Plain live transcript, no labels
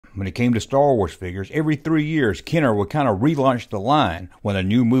When it came to Star Wars figures, every 3 years, Kenner would kind of relaunch the line when a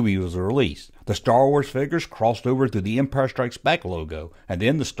new movie was released. The Star Wars figures crossed over to the Empire Strikes Back logo, and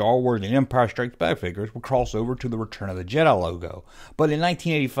then the Star Wars and Empire Strikes Back figures would cross over to the Return of the Jedi logo. But in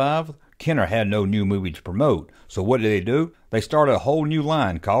 1985, Kenner had no new movie to promote, so what did they do? They started a whole new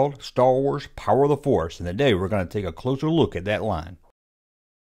line called Star Wars Power of the Force, and today we're going to take a closer look at that line.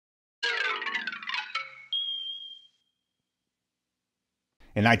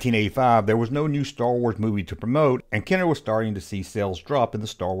 In 1985, there was no new Star Wars movie to promote, and Kenner was starting to see sales drop in the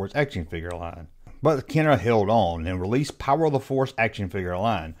Star Wars action figure line. But Kenner held on and released Power of the Force action figure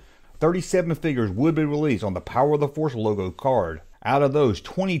line. 37 figures would be released on the Power of the Force logo card. Out of those,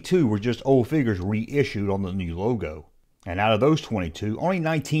 22 were just old figures reissued on the new logo. And out of those 22, only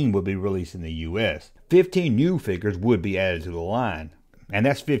 19 would be released in the US. 15 new figures would be added to the line. And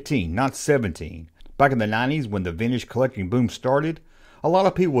that's 15, not 17. Back in the 90s, when the vintage collecting boom started, a lot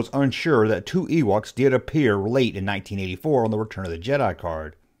of people was unsure that 2 Ewoks did appear late in 1984 on the Return of the Jedi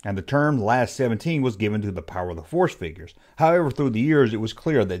card, and the term Last 17 was given to the Power of the Force figures. However, through the years, it was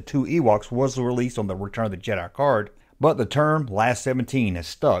clear that 2 Ewoks was released on the Return of the Jedi card, but the term Last 17 has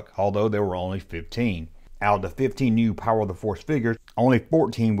stuck, although there were only 15. Out of the 15 new Power of the Force figures, only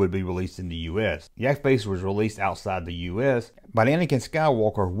 14 would be released in the US. Yak Face was released outside the US, but Anakin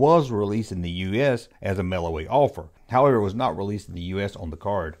Skywalker was released in the US as a mail-away offer. However, it was not released in the US on the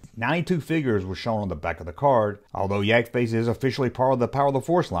card. 92 figures were shown on the back of the card. Although Yak Face is officially part of the Power of the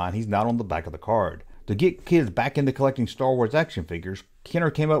Force line, he's not on the back of the card. To get kids back into collecting Star Wars action figures,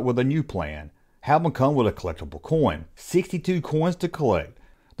 Kenner came up with a new plan. Have them come with a collectible coin. 62 coins to collect.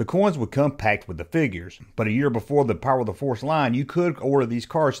 The coins would come packed with the figures, but a year before the Power of the Force line, you could order these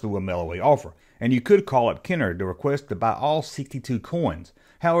cards through a mail-away offer, and you could call up Kenner to request to buy all 62 coins.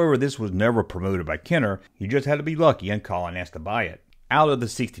 However, this was never promoted by Kenner. You just had to be lucky and call and ask to buy it. Out of the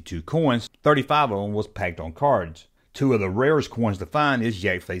 62 coins, 35 of them was packed on cards. 2 of the rarest coins to find is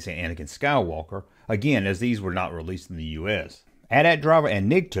Yak Face and Anakin Skywalker, again as these were not released in the US. AT-AT Driver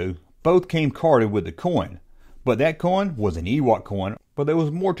and Nikto both came carded with the coin, but that coin was an Ewok coin. But there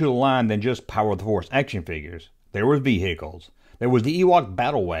was more to the line than just Power of the Force action figures. There were vehicles. There was the Ewok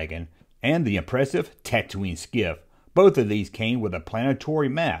Battle Wagon and the impressive Tatooine Skiff. Both of these came with a planetary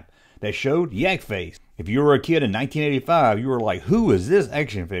map that showed Yak Face. If you were a kid in 1985, you were like, who is this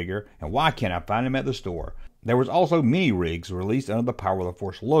action figure and why can't I find him at the store? There was also mini rigs released under the Power of the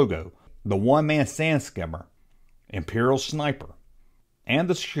Force logo. The one-man sand skimmer, Imperial Sniper, and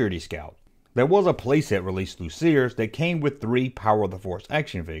the Security Scout. There was a playset released through Sears that came with 3 Power of the Force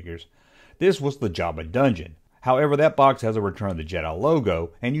action figures. This was the Jabba Dungeon. However, that box has a Return of the Jedi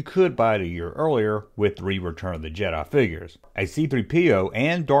logo, and you could buy it a year earlier with 3 Return of the Jedi figures. A C-3PO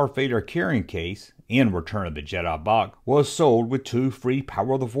and Darth Vader carrying case in Return of the Jedi box was sold with 2 free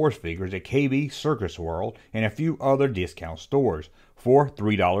Power of the Force figures at KB, Circus World, and a few other discount stores for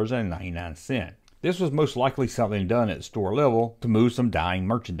 $3.99. This was most likely something done at the store level to move some dying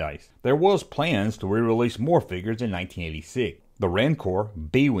merchandise. There was plans to re-release more figures in 1986. The Rancor,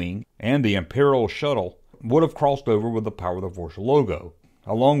 B-Wing, and the Imperial Shuttle would have crossed over with the Power of the Force logo,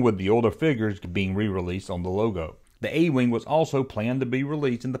 along with the older figures being re-released on the logo. The A-Wing was also planned to be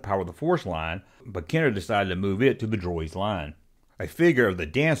released in the Power of the Force line, but Kenner decided to move it to the Droids line. A figure of the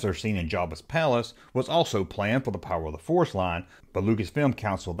dancer seen in Jabba's palace was also planned for the Power of the Force line, but Lucasfilm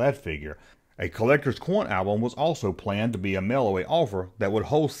canceled that figure. A collector's coin album was also planned to be a mail-away offer that would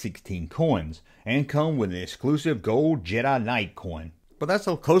hold 16 coins and come with an exclusive gold Jedi Knight coin. But that's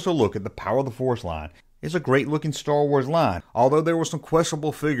a closer look at the Power of the Force line. It's a great looking Star Wars line. Although there were some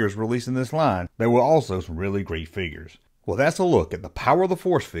questionable figures released in this line, there were also some really great figures. Well, that's a look at the Power of the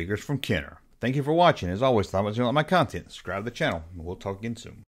Force figures from Kenner. Thank you for watching. As always, if you like my content, subscribe to the channel, and we'll talk again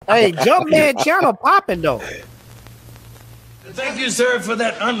soon. Hey, Junkman channel popping though. Thank you, sir, for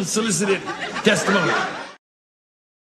that unsolicited testimony.